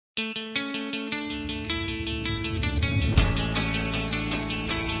We can't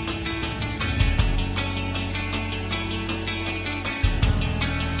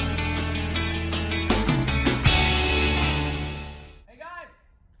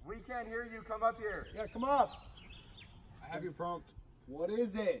hear you. Come up here. Yeah, come up. I have your prompt. What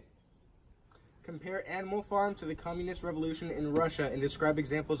is it? Compare Animal Farm to the Communist Revolution in Russia and describe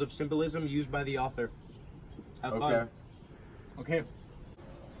examples of symbolism used by the author. Have fun. Okay.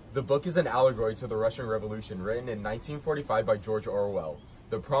 The book is an allegory to the Russian Revolution, written in 1945 by George Orwell.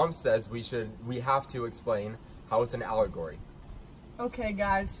 The prompt says we have to explain how it's an allegory. Okay,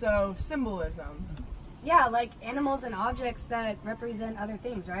 guys, so symbolism. Yeah, like animals and objects that represent other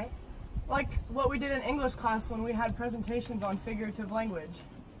things, right? Like what we did in English class when we had presentations on figurative language.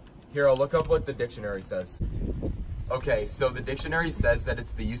 Here, I'll look up what the dictionary says. Okay, so the dictionary says that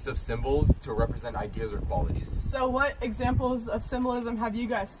it's the use of symbols to represent ideas or qualities. So what examples of symbolism have you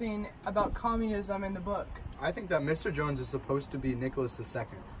guys seen about communism in the book? I think that Mr. Jones is supposed to be Nicholas II.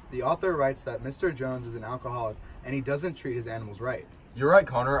 The author writes that Mr. Jones is an alcoholic and he doesn't treat his animals right. You're right,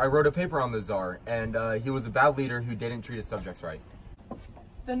 Connor. I wrote a paper on the Tsar, and he was a bad leader who didn't treat his subjects right.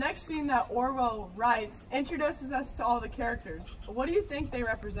 The next scene that Orwell writes introduces us to all the characters. What do you think they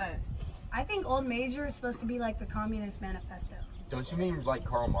represent? I think Old Major is supposed to be like the Communist Manifesto. Don't you mean like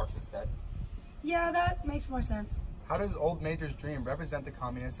Karl Marx instead? Yeah, that makes more sense. How does Old Major's dream represent the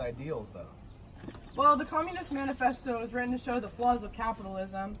communist ideals, though? Well, the Communist Manifesto is written to show the flaws of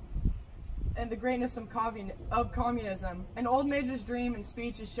capitalism and the greatness of communism. And Old Major's dream and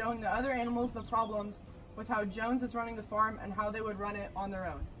speech is showing the other animals the problems with how Jones is running the farm and how they would run it on their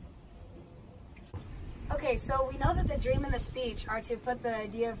own. Okay, so we know that the dream and the speech are to put the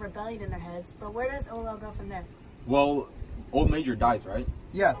idea of rebellion in their heads, but where does Orwell go from there? Well, Old Major dies, right?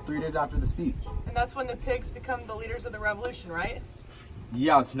 Yeah, 3 days after the speech. And that's when the pigs become the leaders of the revolution, right?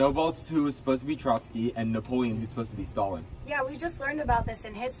 Yeah, Snowballs, who was supposed to be Trotsky, and Napoleon, who's supposed to be Stalin. Yeah, we just learned about this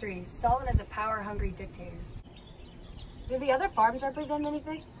in history. Stalin is a power-hungry dictator. Do the other farms represent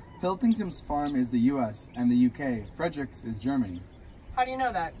anything? Pilkington's farm is the US and the UK. Frederick's is Germany. How do you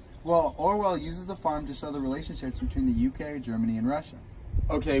know that? Well, Orwell uses the farm to show the relationships between the UK, Germany, and Russia.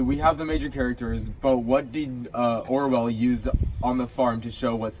 Okay, we have the major characters, but what did Orwell use on the farm to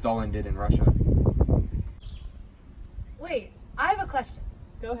show what Stalin did in Russia? Wait, I have a question.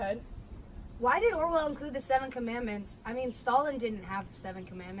 Go ahead. Why did Orwell include the 7 commandments? I mean, Stalin didn't have 7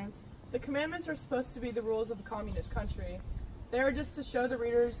 commandments. The commandments are supposed to be the rules of a communist country. They are just to show the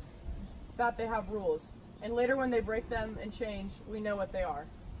readers that they have rules. And later when they break them and change, we know what they are.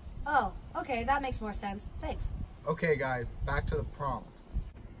 Oh, okay, that makes more sense. Thanks. Okay, guys, back to the prompt.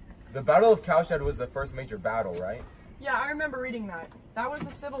 The Battle of Cowshed was the first major battle, right? Yeah, I remember reading that. That was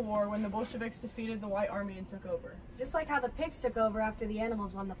the Civil War when the Bolsheviks defeated the White Army and took over. Just like how the pigs took over after the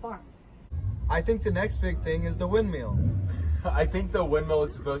animals won the farm. I think the next big thing is the windmill. I think the windmill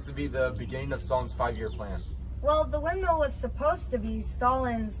is supposed to be the beginning of Stalin's 5-year plan. Well, the windmill was supposed to be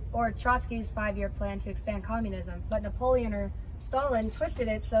Stalin's or Trotsky's 5-year plan to expand communism, but Napoleon or Stalin twisted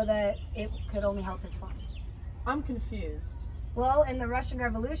it so that it could only help his farm. I'm confused. Well, in the Russian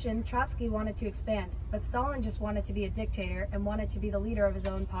Revolution, Trotsky wanted to expand, but Stalin just wanted to be a dictator and wanted to be the leader of his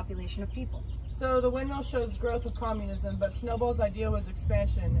own population of people. So the windmill shows growth of communism, but Snowball's idea was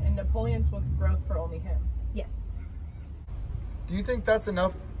expansion, and Napoleon's was growth for only him. Yes. Do you think that's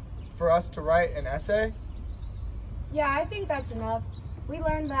enough for us to write an essay? Yeah, I think that's enough. We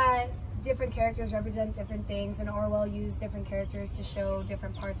learned that different characters represent different things, and Orwell used different characters to show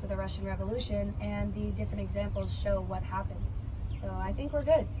different parts of the Russian Revolution, and the different examples show what happened. So I think we're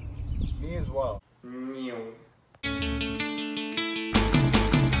good. Me as well. Meow.